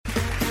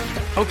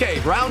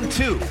Okay, round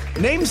two.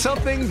 Name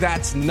something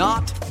that's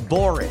not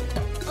boring.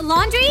 A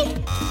laundry?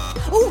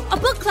 Ooh, a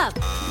book club.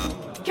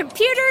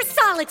 Computer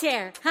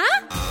solitaire,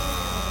 huh?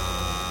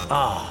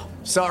 Ah,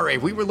 sorry,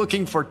 we were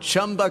looking for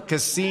Chumba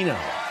Casino.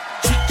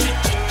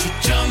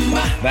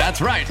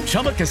 That's right,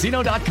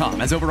 ChumbaCasino.com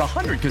has over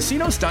 100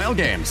 casino-style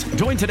games.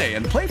 Join today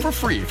and play for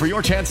free for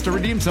your chance to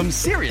redeem some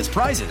serious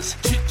prizes.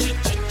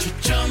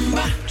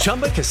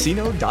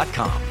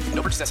 ChumbaCasino.com.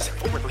 No purchase necessary.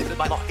 Void where prohibited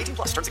by law. 18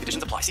 plus. Terms and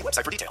conditions apply. See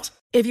website for details.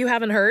 If you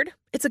haven't heard,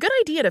 it's a good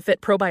idea to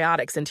fit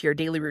probiotics into your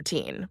daily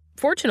routine.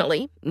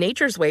 Fortunately,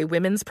 Nature's Way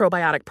Women's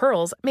Probiotic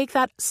Pearls make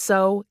that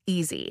so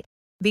easy.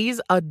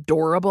 These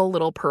adorable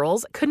little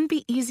pearls couldn't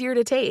be easier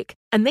to take,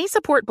 and they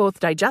support both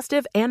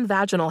digestive and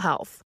vaginal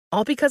health,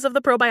 all because of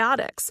the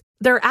probiotics.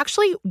 There are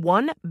actually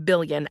 1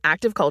 billion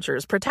active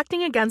cultures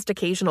protecting against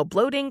occasional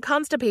bloating,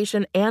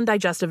 constipation, and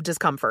digestive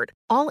discomfort,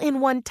 all in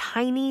one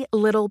tiny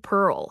little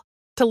pearl.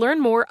 To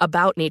learn more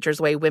about Nature's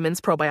Way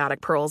Women's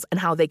Probiotic Pearls and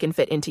how they can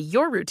fit into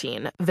your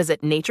routine,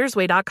 visit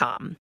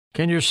naturesway.com.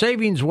 Can your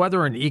savings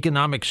weather an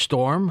economic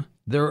storm?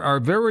 There are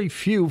very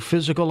few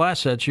physical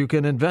assets you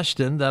can invest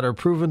in that are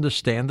proven to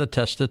stand the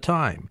test of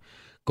time.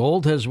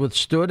 Gold has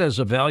withstood as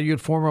a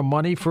valued form of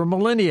money for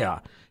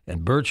millennia,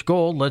 and Birch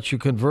Gold lets you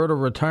convert a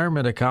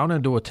retirement account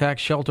into a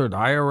tax-sheltered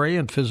IRA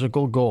and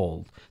physical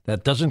gold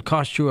that doesn't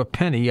cost you a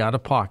penny out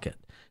of pocket.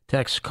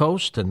 Text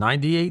COAST to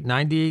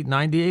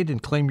 989898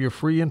 and claim your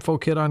free info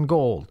kit on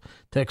gold.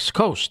 Text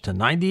COAST to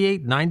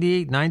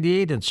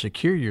 989898 and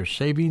secure your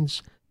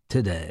savings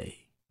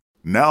today.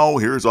 Now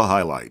here's a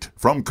highlight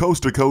from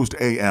Coast to Coast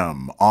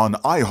AM on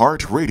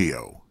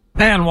iHeartRadio.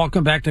 And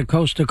welcome back to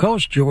Coast.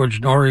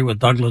 George Norrie with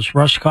Douglas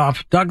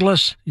Rushkoff.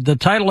 Douglas, the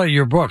title of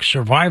your book,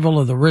 Survival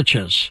of the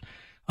Richest,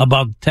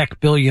 about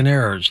tech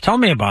billionaires. Tell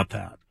me about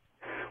that.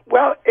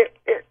 Well, it's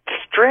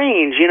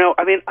strange.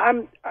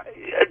 I'm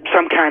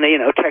some kind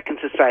of, tech and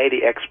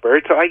society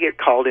expert, so I get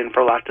called in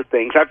for lots of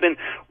things. I've been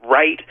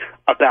right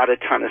about a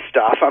ton of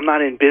stuff. I'm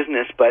not in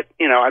business, but,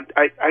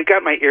 I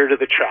got my ear to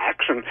the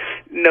tracks and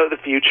know the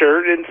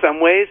future in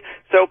some ways.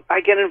 So I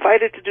get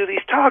invited to do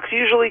these talks,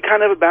 usually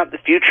kind of about the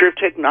future of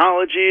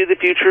technology, the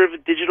future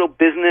of digital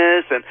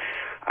business, and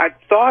I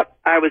thought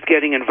I was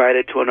getting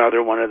invited to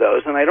another one of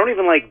those, and I don't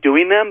even like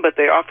doing them, but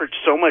they offered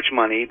so much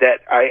money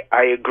that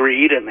I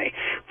agreed, and they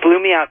flew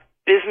me out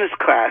business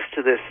class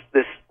to this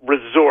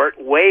resort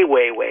way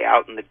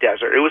out in the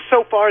desert. It was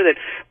so far that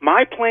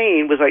my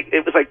plane was like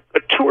a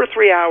 2 or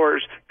 3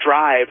 hours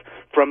drive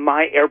from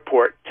my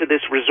airport to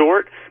this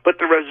resort, but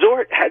the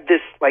resort had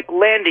this like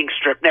landing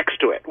strip next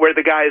to it where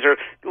the guys are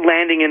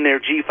landing in their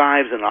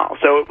G5s and all.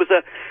 So it was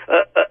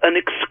an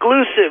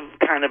exclusive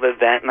kind of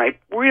event, and I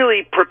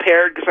really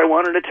prepared because I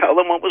wanted to tell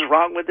them what was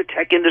wrong with the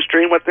tech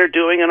industry and what they're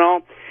doing and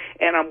all.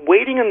 And I'm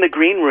waiting in the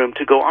green room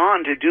to go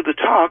on to do the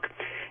talk,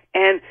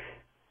 and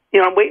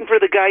I'm waiting for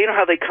the guy. You know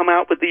how they come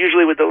out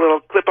usually with the little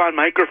clip-on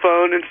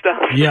microphone and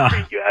stuff? Yeah.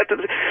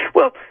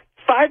 Well,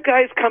 5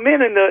 guys come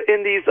in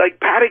these like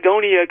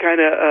Patagonia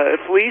kind of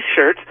fleece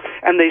shirts,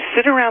 and they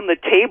sit around the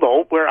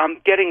table where I'm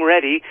getting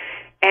ready,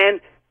 and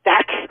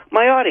that's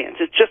my audience.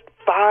 It's just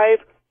 5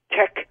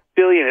 tech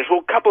billionaires,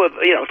 well, a couple of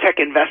tech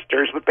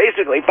investors, but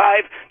basically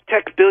 5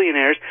 tech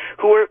billionaires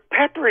who are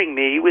peppering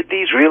me with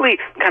these really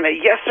kind of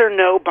yes or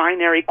no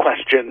binary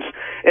questions.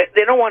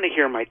 They don't want to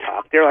hear my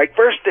talk. They're like,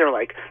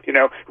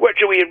 what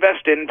should we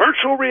invest in,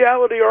 virtual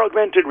reality or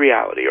augmented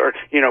reality, or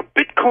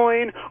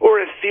Bitcoin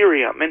or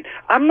Ethereum? And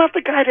I'm not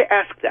the guy to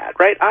ask that,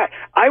 right?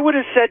 I would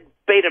have said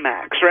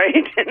Betamax,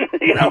 right? And,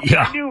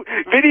 I knew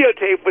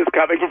videotape was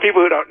coming. For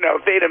people who don't know,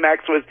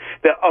 Betamax was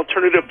the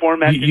alternative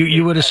format.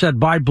 You would have said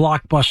buy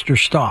Blockbuster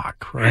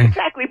stock, right?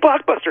 Exactly,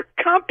 Blockbuster,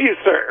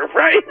 CompuServe,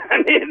 right?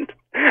 I mean,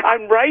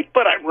 I'm right,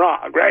 but I'm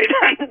wrong, right?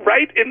 I'm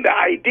right in the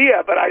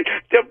idea, but I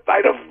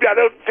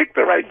don't pick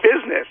the right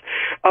business,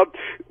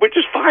 which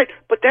is fine.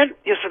 But then,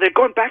 so they're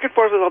going back and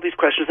forth with all these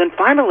questions, and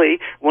finally,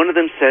 one of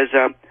them says,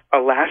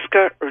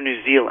 Alaska or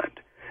New Zealand?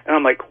 And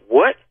I'm like,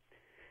 what?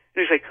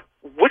 And he's like,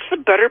 what's the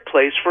better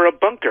place for a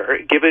bunker,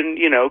 given,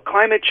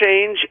 climate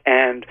change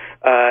and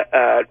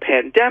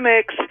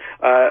pandemics,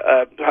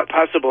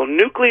 possible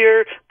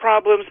nuclear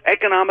problems,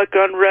 economic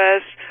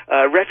unrest,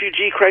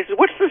 refugee crisis?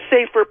 What's the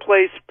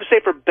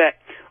safer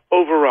bet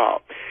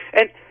overall?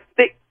 And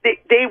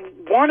they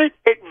wanted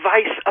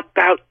advice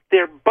about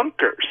their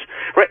bunkers,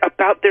 right?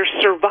 About their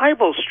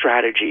survival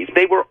strategies.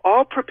 They were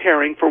all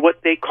preparing for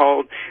what they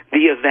called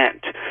the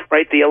event,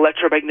 right? The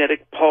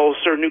electromagnetic pulse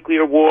or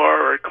nuclear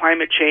war or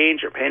climate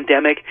change or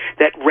pandemic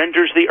that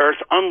renders the earth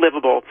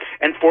unlivable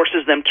and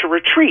forces them to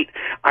retreat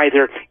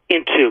either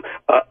into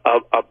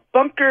a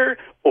bunker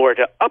or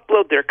to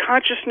upload their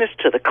consciousness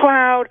to the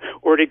cloud,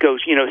 or to go,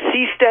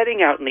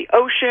 seasteading out in the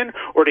ocean,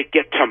 or to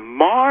get to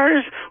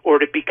Mars, or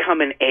to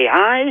become an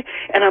AI.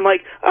 And I'm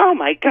like, oh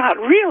my God,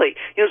 really?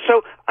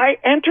 So I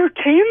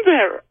entertained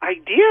their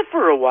idea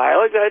for a while.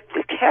 I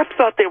half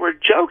thought they were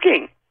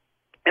joking.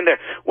 And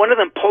one of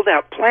them pulled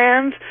out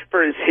plans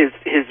for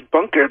his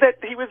bunker that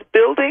he was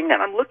building,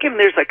 and I'm looking.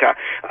 There's like a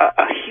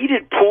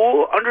heated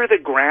pool under the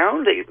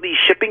ground. These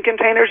shipping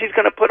containers he's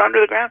going to put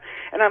under the ground,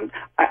 and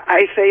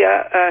I say,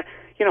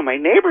 my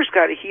neighbor's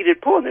got a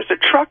heated pool, and there's a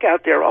truck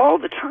out there all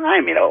the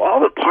time. All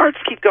the parts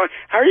keep going.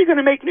 How are you going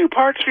to make new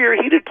parts for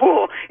your heated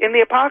pool in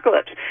the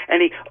apocalypse?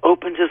 And he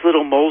opens his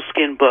little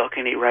moleskin book,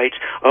 and he writes,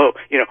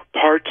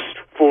 parts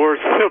for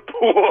the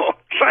pool.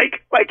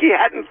 Like he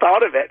hadn't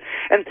thought of it.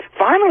 And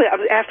finally, I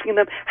was asking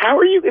them, how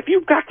are you, if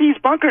you've got these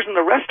bunkers and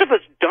the rest of us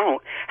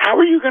don't, how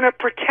are you going to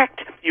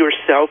protect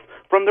yourself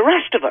from the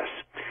rest of us?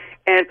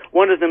 And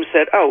one of them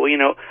said,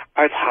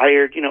 I've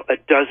hired, a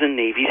dozen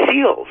Navy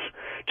SEALs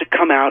to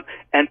come out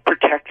and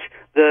protect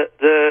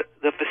the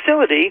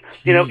facility,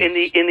 in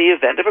the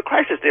event of a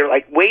crisis. They're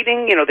like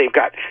waiting, they've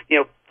got,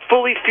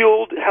 fully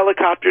fueled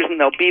helicopters, and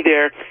they'll be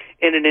there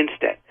in an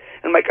instant.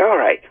 And I'm like, all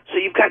right, so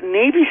you've got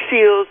Navy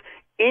SEALs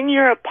in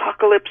your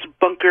apocalypse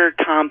bunker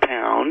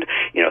compound,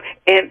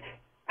 and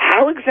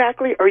how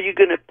exactly are you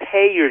going to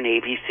pay your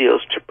Navy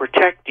SEALs to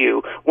protect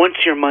you once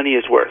your money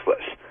is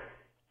worthless?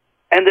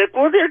 And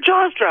their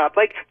jaws drop.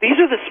 Like, these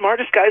are the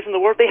smartest guys in the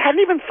world. They hadn't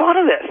even thought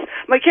of this.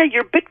 I'm like, yeah,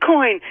 your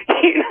Bitcoin,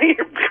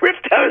 your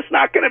crypto is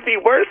not going to be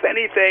worth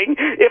anything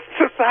if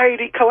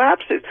society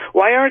collapses.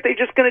 Why aren't they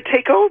just going to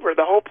take over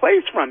the whole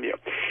place from you?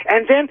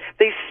 And then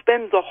they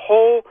spend the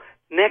whole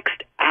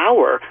next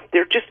hour,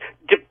 they're just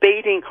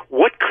debating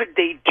what could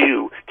they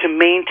do to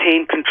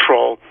maintain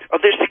control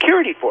of their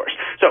security force.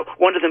 So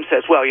one of them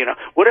says, well,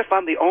 what if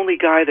I'm the only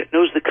guy that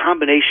knows the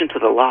combination to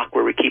the lock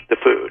where we keep the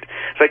food?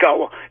 It's like, oh,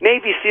 well,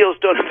 Navy SEALs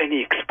don't have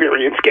any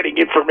experience getting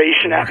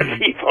information out of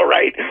people,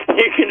 right?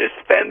 You're going to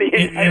spend the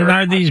entire... And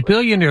are these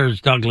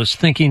billionaires, Douglas,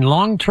 thinking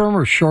long-term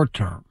or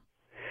short-term?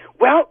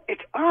 Well,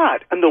 it's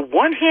odd. On the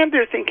one hand,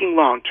 they're thinking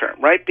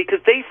long-term, right? Because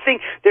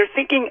they're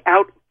thinking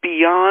out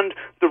beyond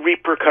the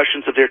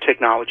repercussions of their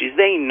technologies.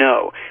 They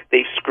know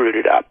they've screwed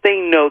it up. They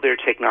know their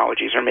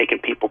technologies are making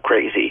people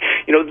crazy.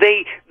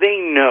 They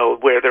know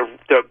where the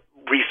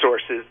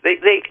resources.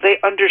 They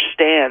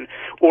understand,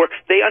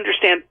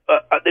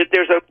 that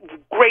there's a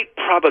great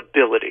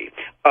probability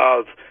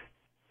of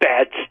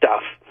bad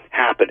stuff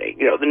happening.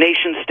 The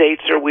nation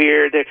states are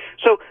weird.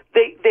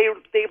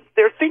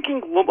 They're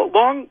thinking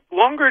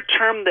longer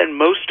term than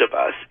most of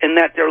us, in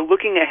that they're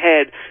looking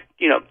ahead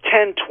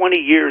 10, 20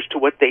 years to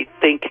what they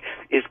think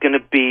is going to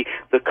be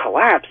the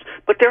collapse,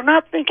 but they're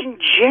not thinking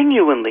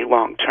genuinely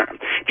long term.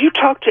 If you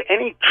talk to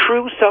any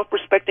true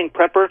self-respecting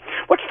prepper,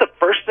 what's the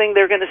first thing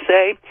they're going to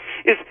say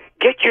is,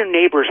 get your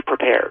neighbors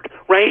prepared,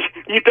 right?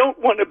 You don't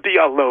want to be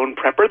a lone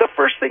prepper. The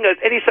first thing that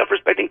any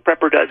self-respecting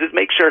prepper does is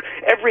make sure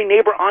every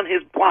neighbor on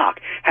his block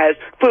has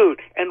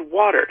food and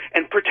water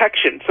and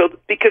protection,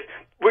 because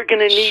we're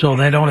going to need... So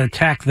they don't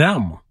attack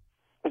them.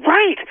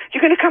 Right.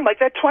 You're going to come like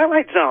that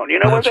Twilight Zone,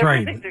 That's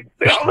right.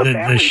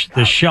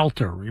 The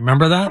shelter.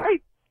 Remember that?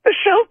 Right. The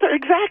shelter,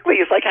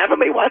 exactly. It's like, haven't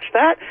they watched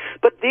that?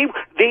 But they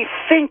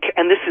think,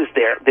 and this is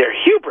their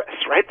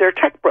hubris, right? They're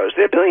tech bros,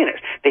 they're billionaires.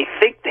 They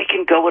think they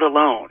can go it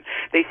alone.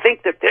 They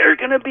think that they're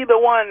going to be the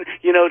one,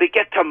 to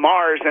get to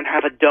Mars and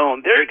have a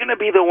dome. They're going to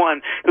be the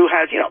one who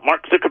has,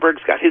 Mark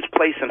Zuckerberg's got his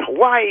place in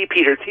Hawaii,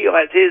 Peter Thiel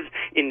has his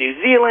in New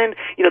Zealand,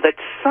 that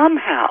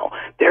somehow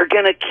they're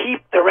going to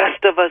keep the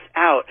rest of us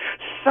out.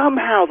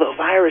 Somehow the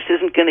virus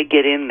isn't going to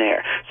get in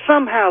there.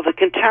 Somehow the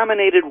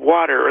contaminated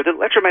water or the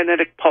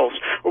electromagnetic pulse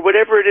or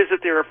whatever it is that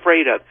they're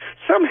afraid of,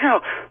 somehow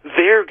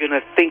they're going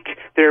to think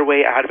their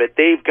way out of it.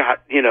 They've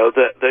got,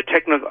 the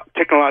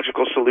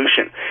technological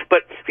solution.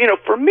 But,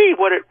 for me,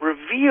 what it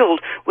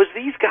revealed was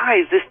these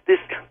guys, this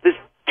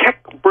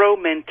tech bro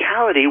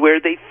mentality where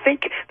they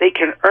think they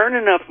can earn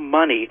enough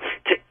money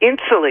to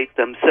insulate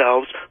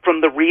themselves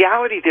from the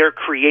reality they're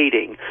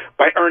creating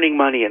by earning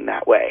money in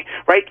that way,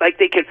 right? Like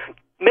they can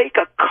make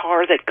a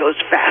car that goes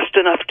fast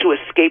enough to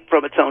escape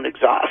from its own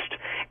exhaust.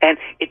 And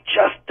it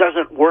just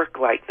doesn't work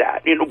like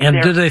that.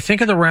 And do they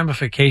think of the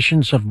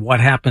ramifications of what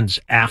happens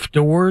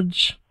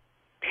afterwards?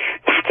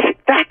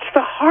 That's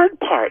the hard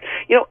part.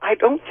 I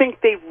don't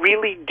think they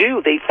really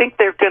do. They think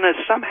they're going to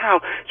somehow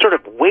sort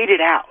of wait it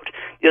out.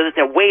 That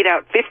they'll wait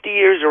out 50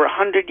 years or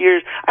 100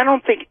 years. I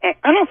don't think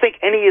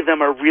any of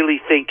them are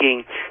really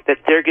thinking that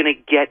they're going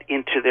to get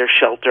into their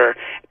shelter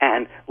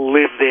and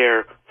live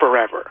there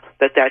forever.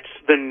 That's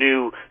the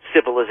new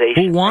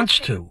civilization. Who wants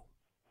to?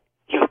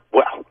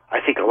 Well, I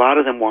think a lot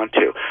of them want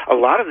to.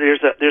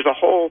 There's a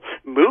whole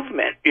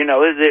movement,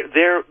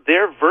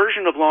 their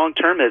version of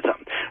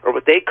long-termism, or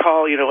what they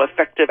call,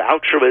 effective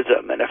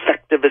altruism and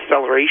effective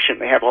acceleration.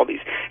 They have all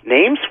these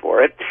names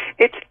for it.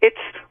 It's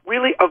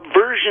really a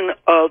version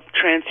of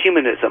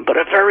transhumanism, but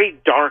a very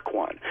dark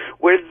one,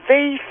 where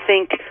they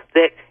think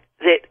that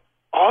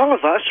all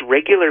of us,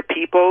 regular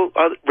people,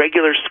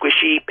 regular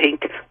squishy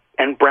pink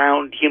and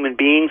brown human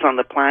beings on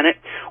the planet,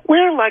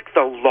 we're like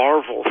the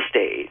larval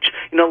stage,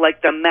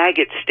 like the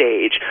maggot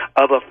stage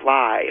of a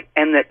fly,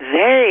 and that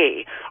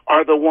they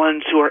are the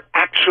ones who are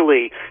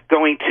actually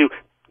going to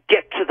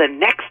get to the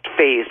next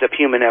phase of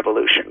human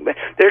evolution.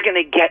 They're going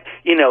to get,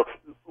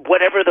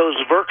 whatever those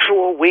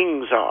virtual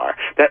wings are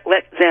that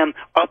let them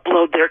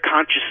upload their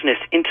consciousness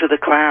into the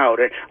cloud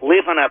and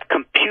live on a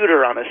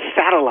computer on a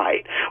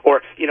satellite,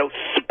 or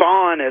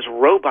spawn as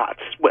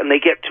robots when they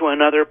get to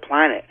another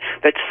planet,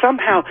 that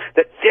somehow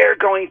that they're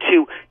going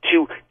to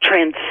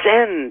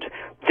transcend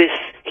this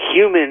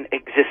human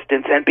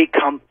existence and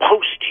become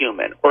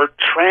post-human or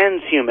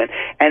transhuman.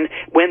 And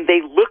when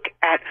they look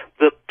at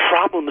the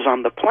problems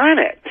on the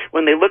planet,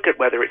 when they look at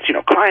whether it's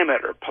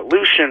climate or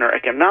pollution or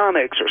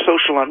economics or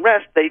social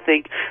unrest, they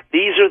think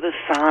these are the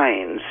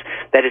signs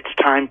that it's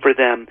time for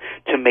them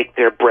to make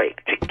their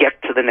break, to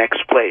get to the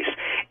next place.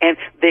 And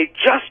they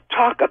just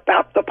talk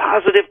about the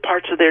positive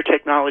parts of their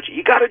technology.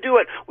 You got to do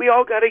it. We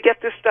all got to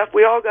get this stuff.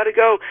 We all got to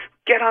go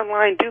get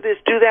online, do this,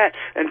 do that,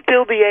 and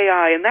build the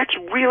AI. And that's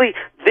really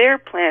their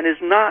plan, is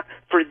not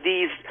for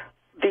these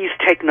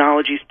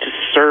technologies to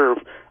serve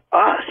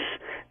us.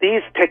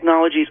 These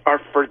technologies are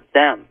for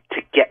them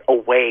to get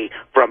away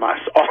from us.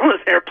 All of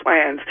their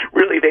plans,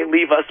 really, they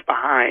leave us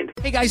behind.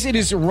 Hey, guys, it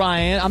is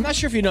Ryan. I'm not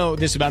sure if you know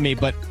this about me,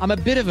 but I'm a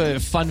bit of a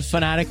fun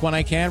fanatic when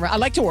I can. I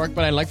like to work,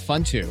 but I like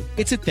fun, too.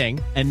 It's a thing.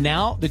 And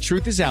now the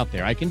truth is out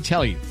there. I can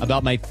tell you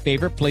about my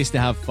favorite place to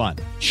have fun.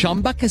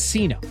 Chumba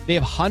Casino. They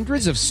have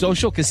hundreds of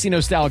social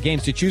casino-style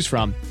games to choose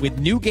from, with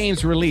new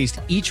games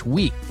released each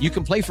week. You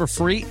can play for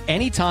free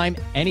anytime,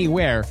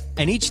 anywhere,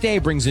 and each day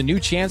brings a new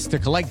chance to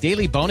collect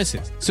daily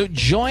bonuses. So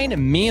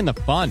join me in the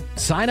fun.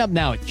 Sign up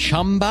now at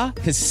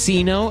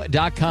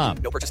ChumbaCasino.com.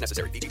 No purchase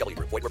necessary. VGW.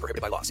 Void where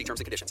prohibited by law. See terms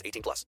and conditions.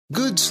 18+.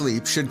 Good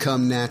sleep should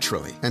come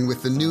naturally, and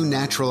with the new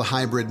Natural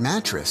Hybrid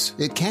mattress,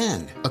 it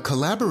can. A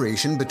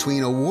collaboration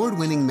between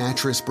award-winning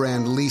mattress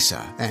brand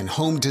Lisa and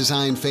home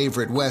design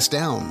favorite West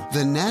Elm,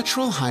 the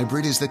Natural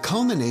Hybrid is the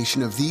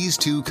culmination of these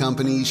two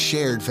companies'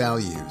 shared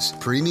values: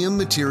 premium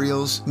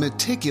materials,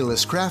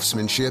 meticulous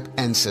craftsmanship,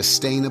 and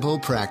sustainable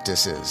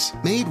practices.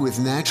 Made with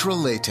natural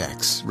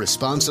latex,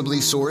 responsibly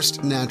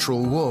sourced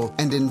natural wool,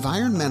 and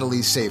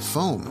environmentally safe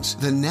foams,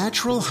 the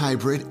Natural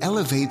Hybrid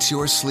elevates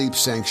your sleep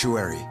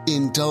sanctuary,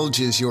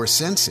 indulges your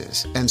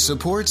senses, and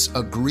supports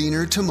a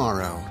greener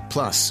tomorrow.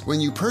 Plus, when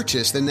you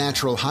purchase the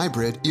Natural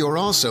Hybrid, you're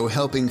also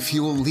helping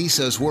fuel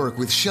Lisa's work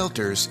with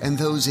shelters and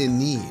those in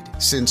need.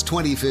 Since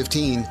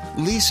 2015,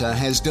 Lisa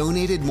has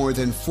donated more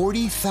than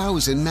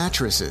 40,000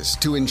 mattresses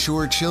to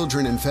ensure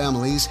children and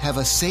families have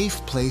a safe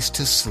place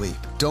to sleep.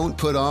 Don't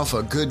put off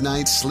a good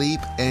night's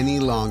sleep any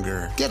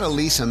longer. Get a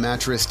Lisa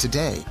mattress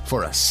today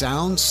for a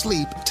sound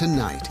sleep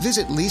tonight.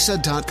 Visit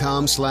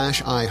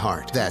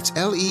lisa.com/iHeart. That's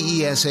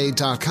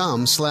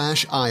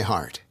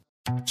LEESA.com/iHeart.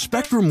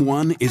 Spectrum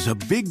One is a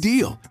big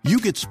deal. You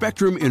get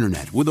Spectrum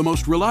Internet with the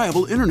most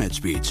reliable internet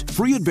speeds,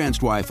 free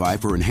advanced Wi-Fi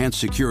for enhanced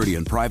security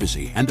and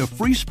privacy, and a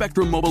free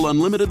Spectrum Mobile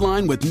Unlimited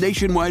line with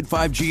nationwide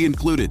 5G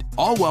included,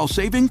 all while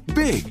saving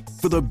big.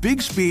 For the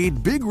big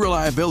speed, big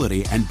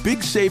reliability, and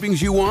big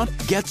savings you want,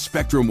 get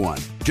Spectrum One.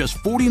 Just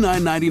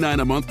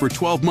 $49.99 a month for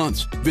 12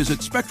 months.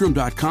 Visit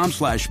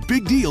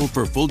spectrum.com/big deal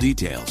for full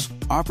details.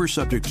 Offer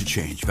subject to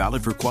change.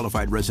 Valid for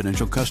qualified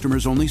residential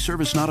customers only.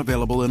 Service not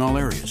available in all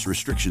areas.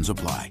 Restrictions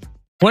apply.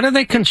 What are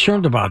they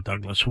concerned about,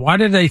 Douglas? Why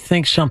do they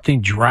think something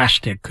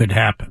drastic could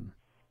happen?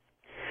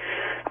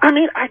 I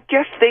mean, I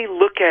guess they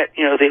look at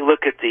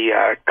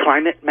the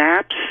climate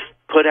maps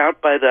put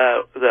out by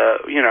the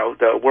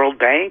World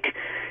Bank,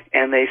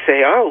 and they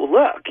say, oh,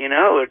 look,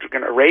 it's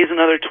going to raise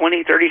another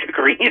 20, 30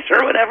 degrees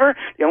or whatever.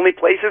 The only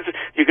places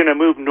you're going to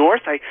move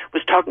north. I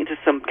was talking to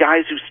some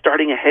guys who's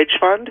starting a hedge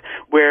fund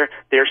where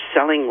they're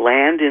selling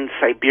land in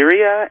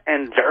Siberia,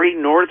 and very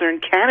northern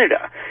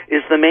Canada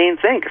is the main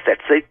thing, because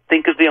that's, they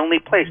think, is the only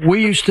place.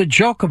 We used to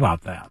joke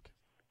about that.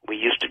 We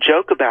used to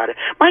joke about it.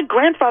 My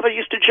grandfather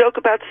used to joke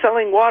about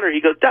selling water. He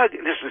goes, Doug,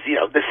 this was,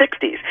 the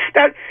 60s.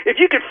 Doug, if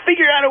you could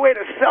figure out a way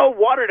to sell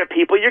water to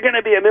people, you're going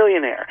to be a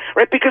millionaire,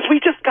 right? Because we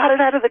just got it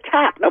out of the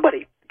tap.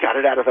 Nobody got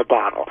it out of the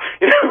bottle.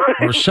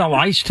 Or sell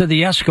ice to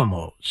the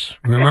Eskimos.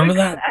 Remember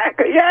that?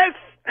 Exactly. Yes.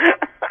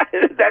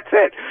 That's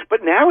it.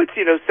 But now it's,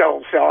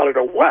 sell it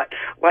or what?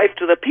 Life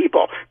to the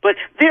people. But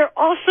they're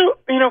also,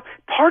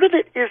 part of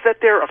it is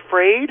that they're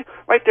afraid,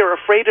 right? They're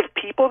afraid of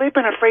people. They've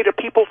been afraid of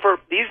people for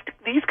these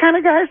kind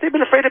of guys. They've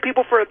been afraid of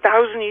people for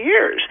 1,000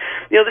 years.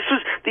 This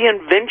was the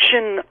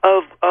invention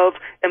of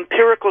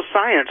empirical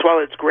science. While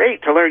it's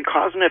great to learn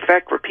cause and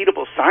effect,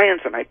 repeatable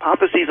science and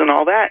hypotheses and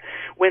all that,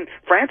 when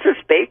Francis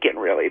Bacon,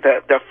 really,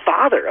 the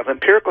father of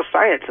empirical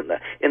science in the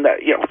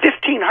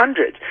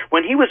 1500s,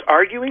 when he was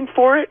arguing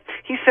for it,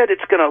 he said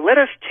it's going to let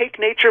us take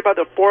nature by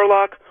the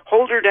forelock,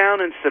 hold her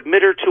down, and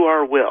submit her to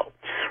our will.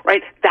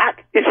 Right? That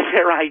is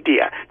their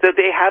idea. That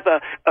they have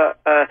a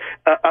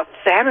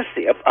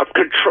fantasy of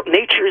control.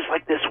 Nature is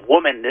like this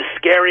woman, this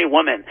scary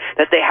woman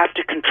that they have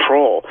to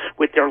control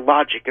with their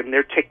logic and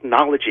their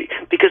technology,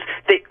 because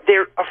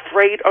they're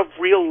afraid of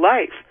real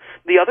life.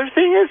 The other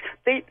thing is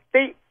they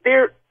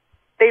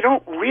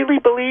don't really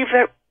believe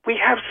that we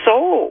have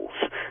souls.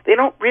 They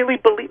don't really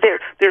believe. They're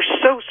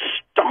so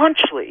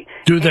staunchly.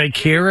 Do they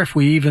care if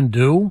we even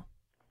do?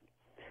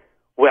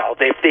 Well,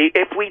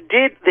 if we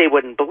did, they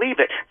wouldn't believe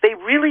it. They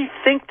really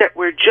think that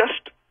we're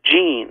just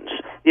genes.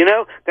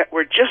 that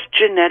we're just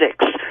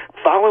genetics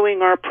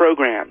following our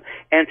program.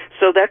 And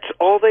so that's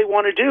all they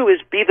want to do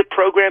is be the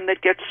program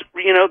that gets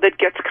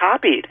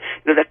copied.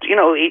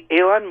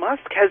 Elon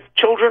Musk has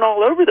children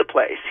all over the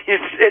place.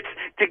 It's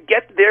to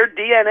get their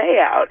DNA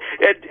out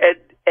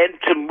and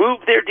to move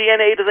their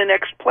DNA to the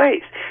next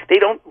place. They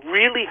don't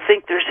really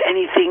think there's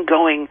anything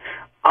going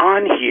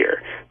on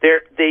here.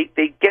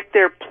 They get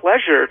their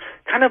pleasure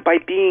kind of by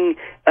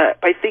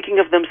thinking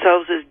of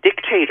themselves as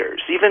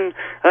dictators. Even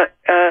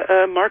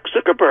Mark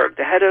Zuckerberg,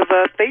 the head of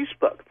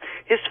Facebook,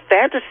 his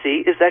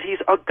fantasy is that he's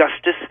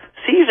Augustus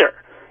Caesar.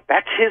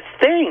 That's his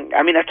thing.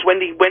 I mean, that's when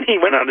he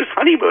went on his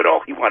honeymoon.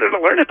 All he wanted to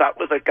learn about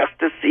was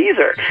Augustus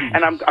Caesar.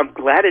 And I'm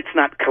glad it's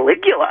not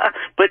Caligula,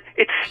 but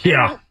it's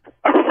still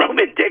a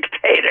Roman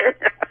dictator.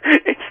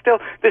 It's still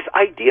this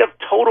idea of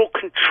total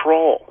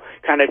control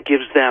kind of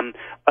gives them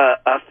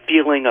a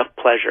feeling of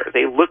pleasure.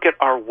 They look at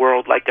our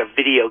world like a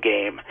video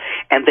game,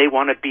 and they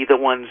want to be the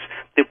ones.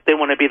 They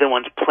want to be the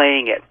ones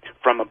playing it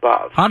from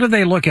above. How do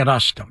they look at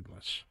us,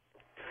 Douglas?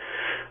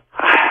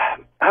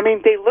 I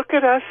mean, they look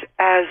at us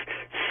as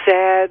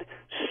sad,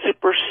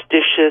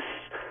 superstitious,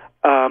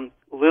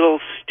 little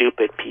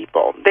stupid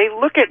people. They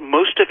look at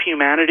most of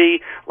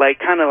humanity like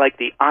kind of like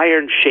the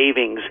iron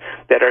shavings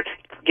that are,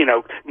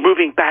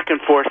 moving back and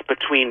forth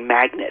between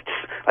magnets.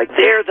 Like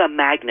they're the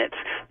magnets.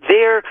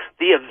 They're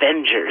the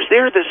Avengers.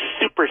 They're the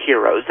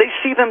superheroes. They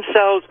see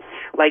themselves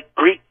like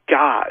Greek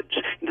gods.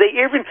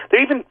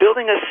 They're even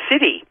building a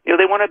city.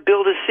 They want to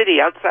build a city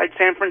outside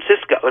San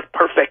Francisco. It's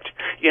perfect,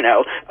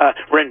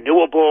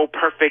 renewable,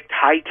 perfect,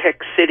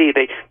 high-tech city.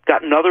 They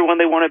got another one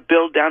they want to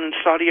build down in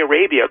Saudi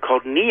Arabia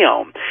called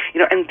Neom.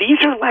 And these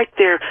are like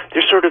their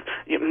sort of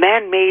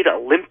man-made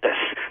Olympus.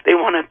 They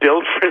want to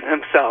build for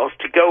themselves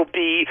to go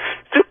be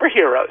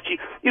superheroes.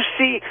 You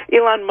see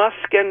Elon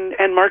Musk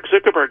and Mark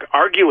Zuckerberg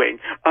arguing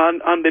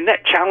on the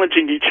net,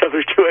 challenging each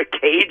other to a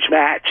cage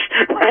match,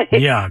 right?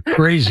 Yeah,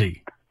 crazy.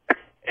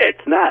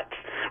 It's nuts,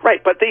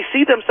 right? But they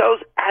see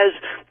themselves as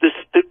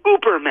the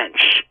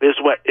Ubermensch is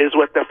what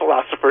the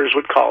philosophers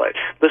would call it,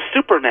 the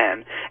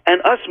Superman.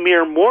 And us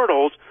mere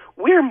mortals,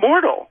 we're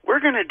mortal.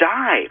 We're going to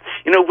die.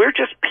 We're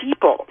just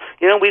people.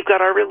 We've got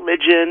our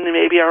religion, and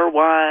maybe our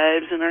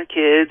wives and our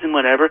kids and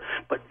whatever.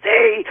 But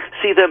they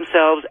see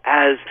themselves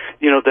as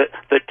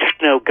the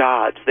techno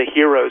gods, the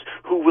heroes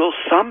who will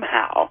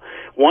somehow,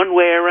 one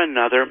way or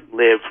another,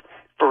 live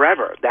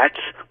forever. That's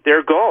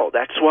their goal.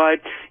 That's why,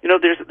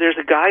 there's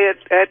a guy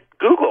at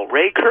Google,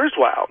 Ray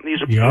Kurzweil.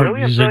 He's a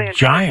brilliant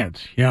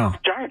giant. Yeah.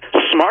 Giant.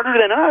 Smarter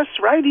than us,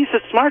 right? He's a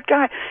smart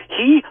guy.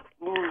 He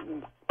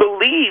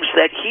believes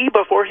that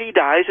before he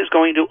dies, is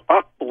going to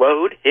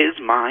upload his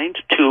mind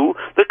to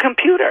the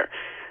computer.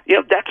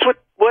 That's what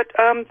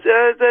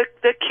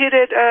the kid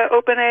at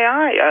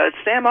OpenAI,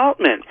 Sam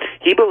Altman,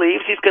 he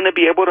believes he's going to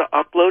be able to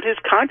upload his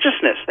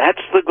consciousness.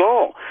 That's the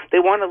goal. They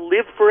want to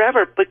live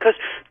forever because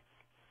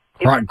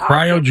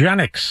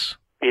cryogenics.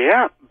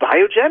 Yeah,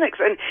 biogenics.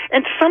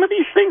 And some of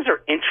these things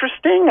are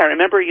interesting. I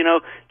remember,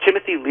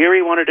 Timothy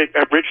Leary wanted to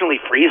originally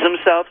freeze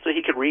himself so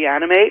he could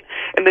reanimate.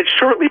 And then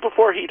shortly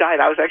before he died,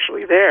 I was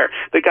actually there.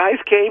 The guys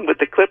came with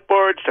the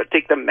clipboards to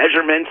take the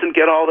measurements and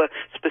get all the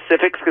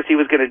specifics because he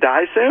was going to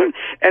die soon.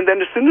 And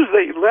then as soon as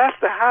they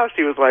left the house,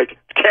 he was like,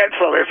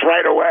 cancel this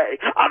right away.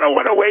 I don't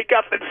want to wake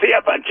up and see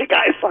a bunch of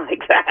guys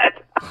like that.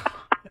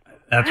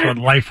 That's what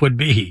life would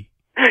be.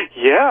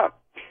 Yeah.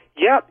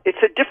 Yeah, it's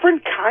a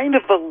different kind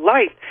of a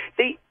life.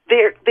 They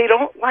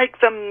don't like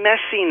the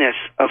messiness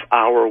of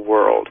our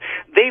world.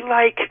 They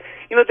like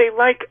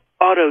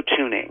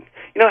auto-tuning.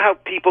 You know how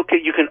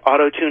you can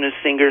auto-tune a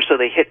singer so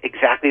they hit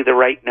exactly the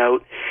right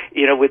note,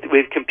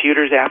 with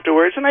computers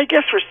afterwards. And I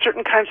guess for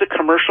certain kinds of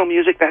commercial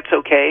music, that's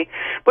okay.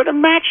 But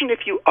imagine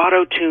if you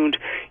auto-tuned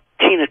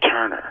Tina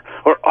Turner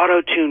or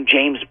auto-tune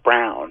James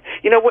Brown.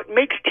 What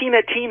makes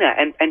Tina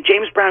and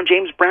James Brown,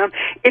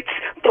 it's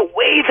the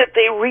way that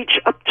they reach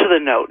up to the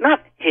note, not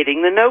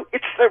hitting the note.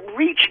 It's the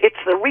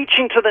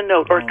reaching to the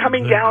note or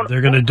coming down.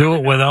 They're going to do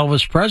it with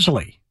Elvis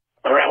Presley.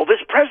 Or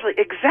Elvis Presley,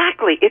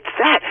 exactly. It's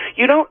that.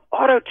 You don't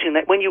auto-tune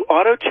that. When you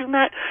auto-tune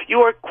that, you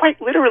are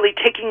quite literally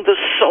taking the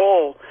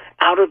soul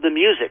out of the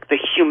music, the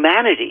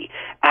humanity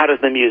out of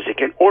the music,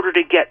 in order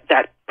to get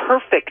that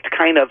perfect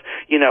kind of,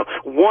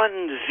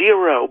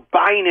 1-0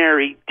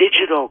 binary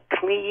digital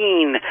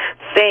clean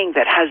thing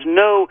that has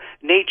no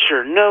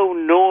nature, no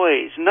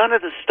noise, none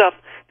of the stuff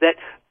that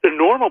the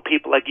normal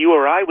people like you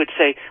or I would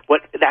say,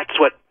 that's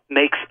what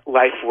makes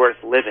life worth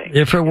living.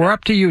 If it were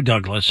up to you,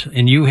 Douglas,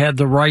 and you had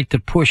the right to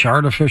push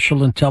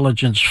artificial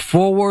intelligence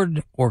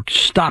forward or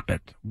stop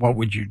it, what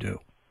would you do?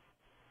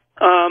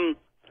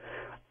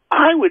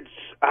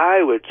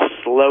 I would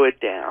slow it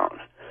down.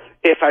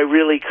 If I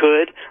really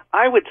could,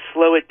 I would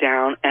slow it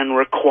down and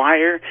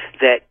require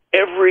that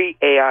every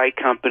AI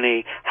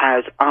company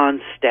has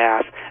on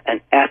staff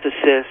an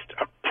ethicist,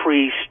 a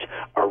priest,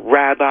 a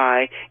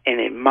rabbi, an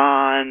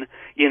imam,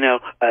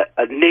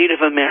 a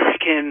Native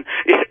American,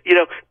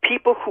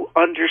 people who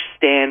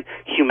understand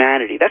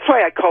humanity. That's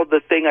why I called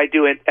the thing I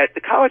do at the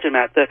college I'm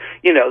at the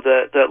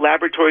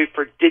Laboratory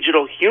for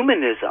Digital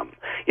Humanism.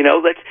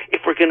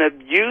 If we're going to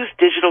use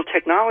digital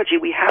technology,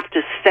 we have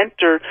to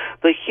center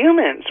the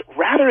humans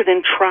rather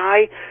than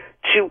try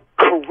to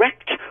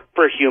correct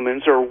for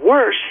humans, or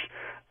worse,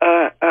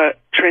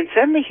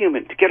 transcend the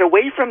human, to get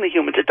away from the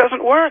humans. It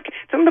doesn't work.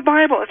 It's in the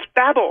Bible. It's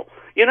Babel.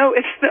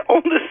 It's the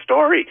oldest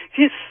story.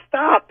 You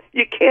stop.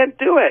 You can't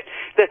do it.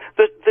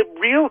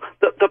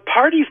 The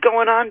party's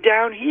going on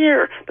down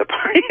here. The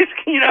party's,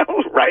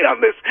 right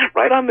on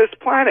this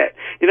planet.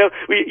 You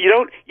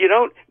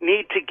don't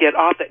need to get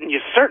off it, and you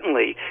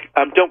certainly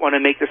don't want to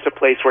make this a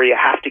place where you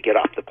have to get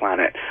off the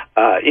planet,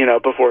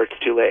 before it's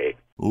too late.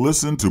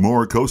 Listen to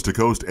more Coast to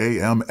Coast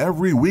AM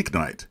every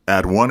weeknight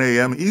at 1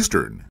 a.m.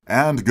 Eastern,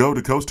 and go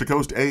to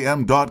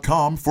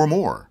coasttocoastam.com for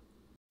more.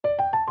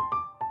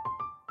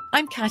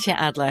 I'm Katya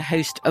Adler,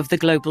 host of The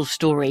Global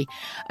Story.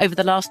 Over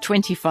the last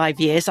 25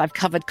 years, I've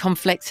covered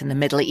conflicts in the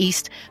Middle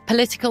East,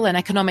 political and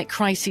economic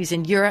crises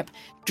in Europe,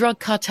 drug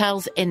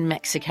cartels in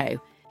Mexico.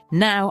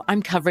 Now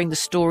I'm covering the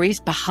stories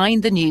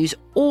behind the news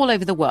all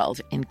over the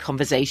world in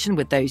conversation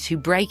with those who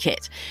break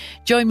it.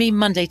 Join me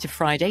Monday to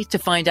Friday to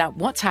find out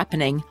what's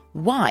happening,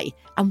 why,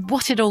 and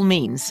what it all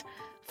means.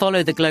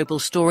 Follow The Global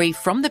Story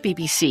from the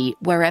BBC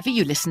wherever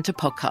you listen to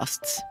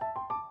podcasts.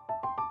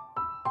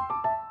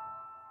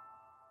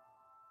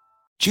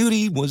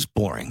 Judy was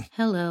boring.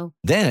 Hello.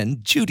 Then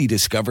Judy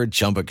discovered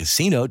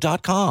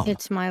ChumbaCasino.com.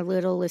 It's my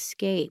little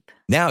escape.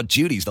 Now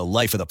Judy's the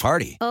life of the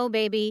party. Oh,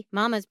 baby,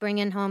 mama's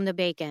bringing home the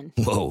bacon.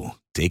 Whoa,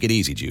 take it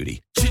easy,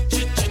 Judy.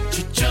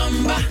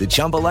 The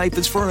Chumba life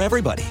is for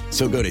everybody.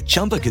 So go to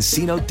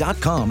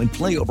ChumbaCasino.com and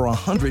play over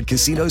 100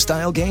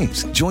 casino-style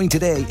games. Join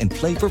today and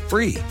play for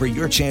free for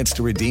your chance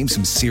to redeem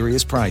some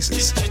serious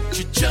prizes.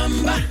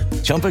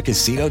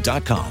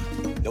 ChumbaCasino.com.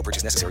 No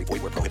purchase necessary.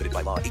 Void where prohibited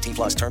by law. 18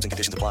 plus terms and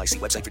conditions apply. See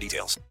website for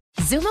details.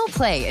 Xumo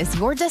Play is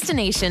your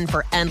destination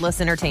for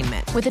endless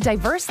entertainment. With a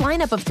diverse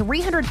lineup of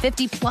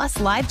 350 plus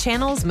live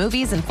channels,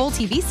 movies, and full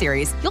TV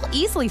series, you'll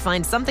easily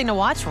find something to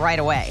watch right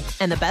away.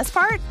 And the best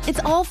part? It's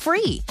all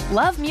free.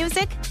 Love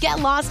music? Get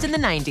lost in the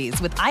 90s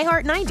with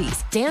iHeart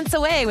 90s. Dance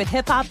away with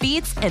hip-hop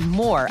beats and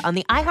more on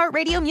the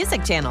iHeartRadio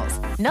music channels.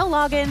 No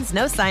logins,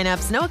 no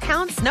signups, no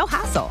accounts, no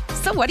hassle.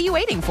 So what are you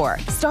waiting for?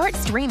 Start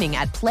streaming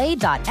at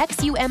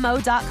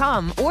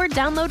play.xumo.com or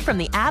download from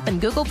the app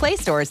and Google Play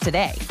stores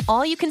today.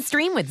 All you can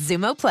stream with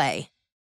Xumo Play.